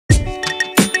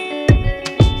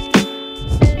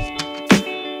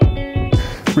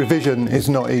Revision is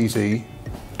not easy.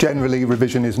 Generally,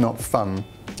 revision is not fun.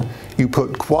 You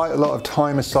put quite a lot of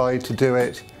time aside to do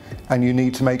it, and you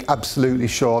need to make absolutely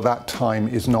sure that time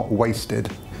is not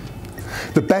wasted.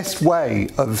 The best way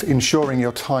of ensuring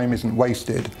your time isn't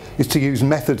wasted is to use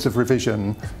methods of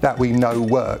revision that we know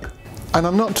work. And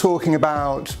I'm not talking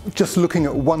about just looking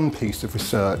at one piece of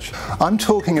research. I'm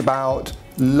talking about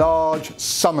large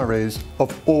summaries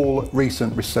of all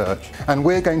recent research. And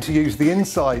we're going to use the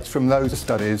insights from those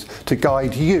studies to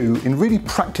guide you in really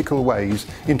practical ways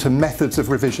into methods of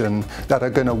revision that are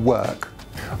going to work.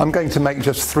 I'm going to make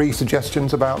just 3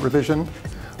 suggestions about revision.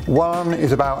 One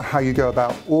is about how you go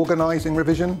about organising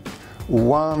revision.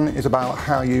 One is about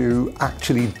how you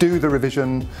actually do the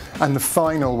revision, and the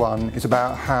final one is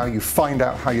about how you find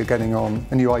out how you're getting on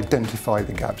and you identify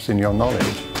the gaps in your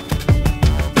knowledge.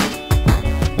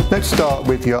 Let's start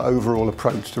with your overall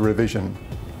approach to revision.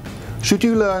 Should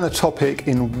you learn a topic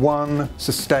in one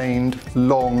sustained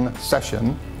long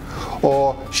session,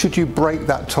 or should you break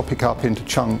that topic up into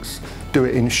chunks, do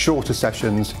it in shorter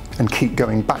sessions and keep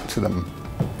going back to them?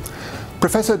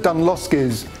 Professor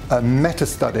Dunlosky's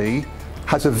meta-study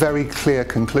has a very clear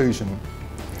conclusion.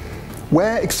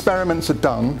 Where experiments are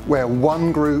done, where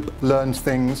one group learns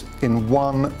things in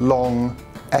one long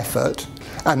effort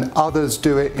and others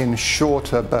do it in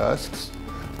shorter bursts,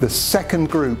 the second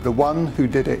group, the one who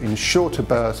did it in shorter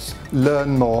bursts,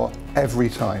 learn more every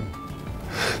time.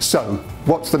 So,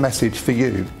 what's the message for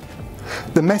you?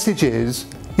 The message is,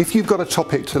 if you've got a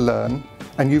topic to learn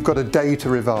and you've got a day to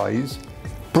revise,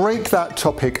 break that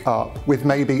topic up with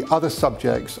maybe other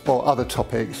subjects or other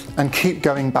topics and keep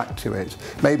going back to it.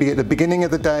 Maybe at the beginning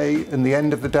of the day and the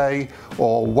end of the day,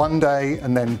 or one day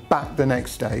and then back the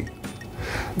next day.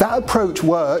 That approach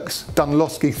works,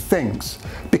 Dunlosky thinks,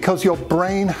 because your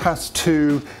brain has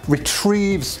to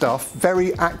retrieve stuff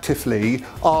very actively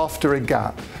after a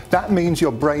gap. That means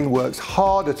your brain works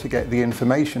harder to get the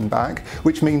information back,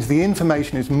 which means the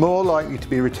information is more likely to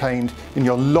be retained in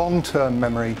your long-term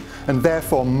memory and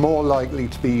therefore more likely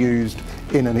to be used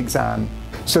in an exam.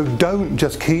 So don't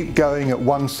just keep going at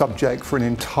one subject for an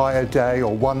entire day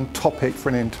or one topic for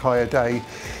an entire day.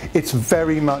 It's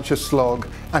very much a slog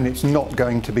and it's not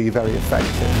going to be very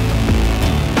effective.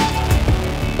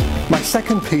 My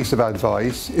second piece of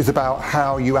advice is about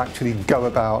how you actually go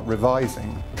about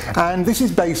revising. And this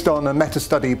is based on a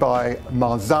meta-study by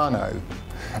Marzano.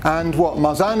 And what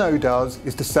Marzano does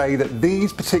is to say that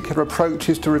these particular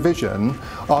approaches to revision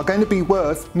are going to be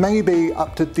worth maybe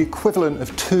up to the equivalent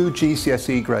of 2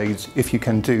 GCSE grades if you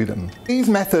can do them. These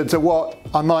methods are what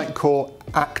I might call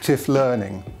active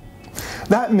learning.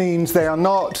 That means they are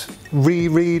not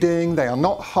rereading, they are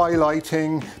not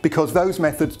highlighting, because those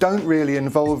methods don't really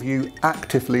involve you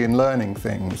actively in learning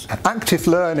things. Active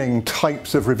learning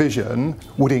types of revision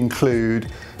would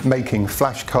include making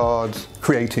flashcards,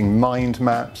 creating mind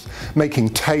maps, making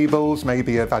tables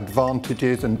maybe of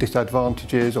advantages and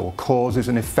disadvantages or causes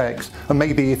and effects, and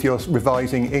maybe if you're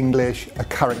revising English, a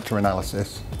character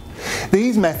analysis.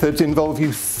 These methods involve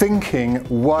you thinking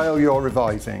while you're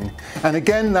revising, and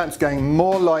again that's going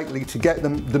more likely to get the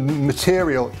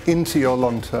material into your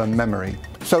long-term memory.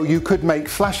 So you could make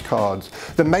flashcards.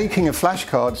 The making of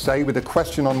flashcards, say with a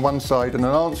question on one side and an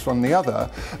answer on the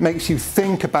other, makes you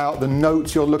think about the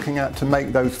notes you're looking at to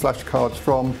make those flashcards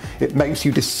from. It makes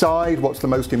you decide what's the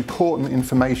most important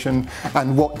information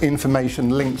and what information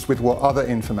links with what other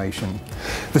information.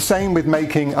 The same with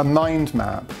making a mind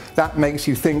map. That makes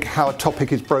you think how a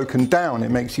topic is broken down.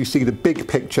 It makes you see the big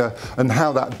picture and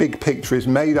how that big picture is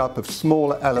made up of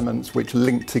smaller elements which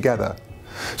link together.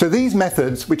 So these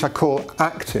methods, which I call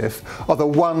active, are the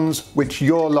ones which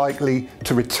you're likely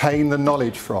to retain the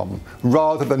knowledge from,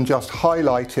 rather than just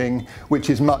highlighting, which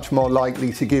is much more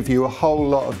likely to give you a whole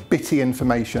lot of bitty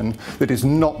information that is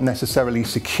not necessarily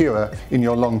secure in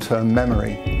your long-term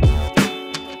memory.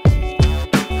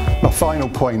 My final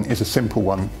point is a simple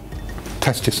one.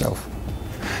 Test yourself.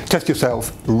 Test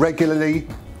yourself regularly,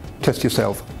 test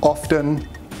yourself often,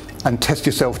 and test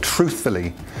yourself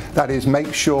truthfully. That is,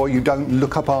 make sure you don't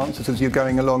look up answers as you're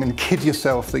going along and kid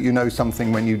yourself that you know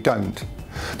something when you don't.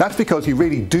 That's because you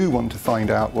really do want to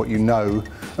find out what you know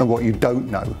and what you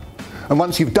don't know. And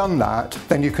once you've done that,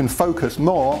 then you can focus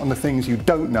more on the things you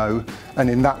don't know and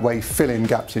in that way fill in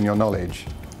gaps in your knowledge.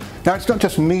 Now, it's not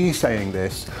just me saying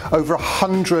this. Over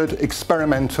 100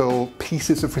 experimental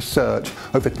pieces of research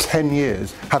over 10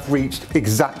 years have reached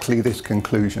exactly this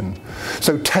conclusion.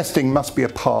 So testing must be a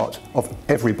part of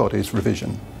everybody's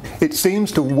revision. It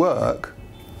seems to work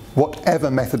whatever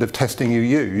method of testing you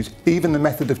use, even the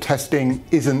method of testing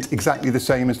isn't exactly the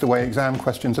same as the way exam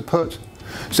questions are put.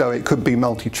 So it could be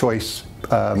multi-choice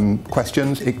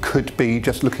questions, it could be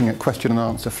just looking at question and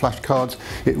answer flashcards.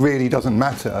 It really doesn't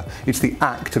matter. It's the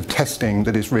act of testing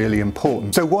that is really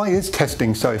important. So why is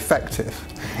testing so effective?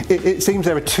 It seems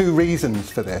there are two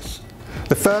reasons for this.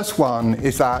 The first one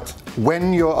is that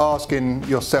when you're asking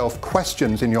yourself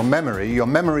questions in your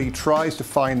memory tries to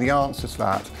find the answers to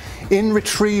that. In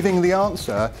retrieving the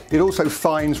answer, it also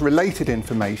finds related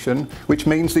information, which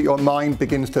means that your mind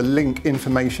begins to link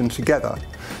information together.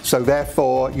 So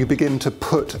therefore, you begin to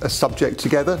put a subject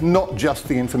together, not just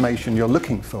the information you're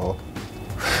looking for.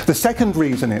 The second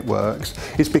reason it works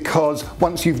is because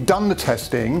once you've done the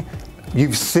testing,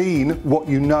 you've seen what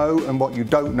you know and what you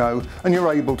don't know, and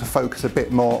you're able to focus a bit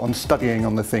more on studying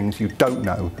on the things you don't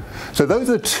know. So those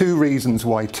are the two reasons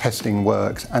why testing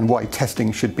works and why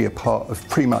testing should be a part of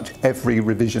pretty much every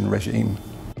revision regime.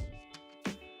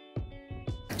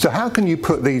 So how can you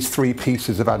put these three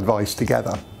pieces of advice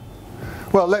together?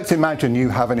 Well, let's imagine you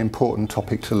have an important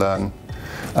topic to learn.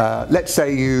 Let's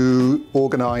say you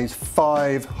organise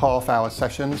 5 half-hour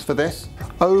sessions for this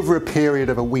over a period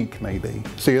of a week maybe.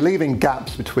 So you're leaving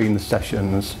gaps between the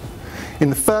sessions. In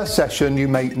the first session you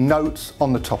make notes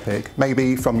on the topic,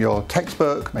 maybe from your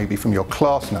textbook, maybe from your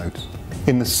class notes.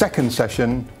 In the second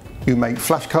session you make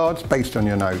flashcards based on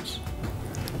your notes.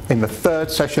 In the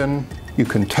third session you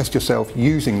can test yourself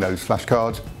using those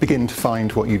flashcards, begin to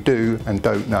find what you do and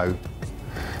don't know.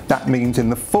 That means in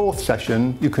the fourth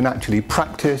session you can actually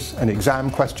practice an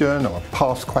exam question or a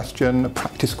past question, a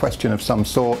practice question of some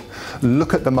sort,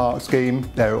 look at the mark scheme,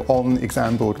 they're on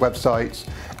exam board websites,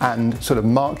 and sort of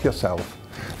mark yourself.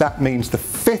 That means the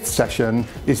fifth session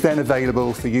is then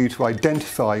available for you to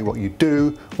identify what you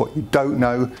do, what you don't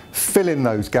know, fill in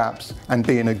those gaps and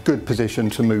be in a good position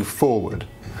to move forward.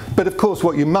 But of course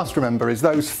what you must remember is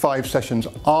those 5 sessions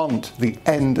aren't the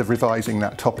end of revising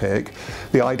that topic.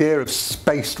 The idea of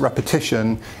spaced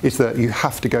repetition is that you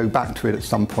have to go back to it at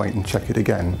some point and check it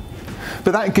again.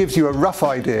 But that gives you a rough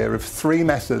idea of 3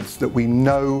 methods that we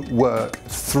know work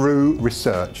through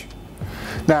research.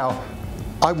 Now,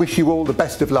 I wish you all the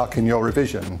best of luck in your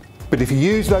revision, but if you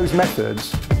use those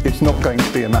methods, it's not going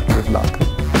to be a matter of luck.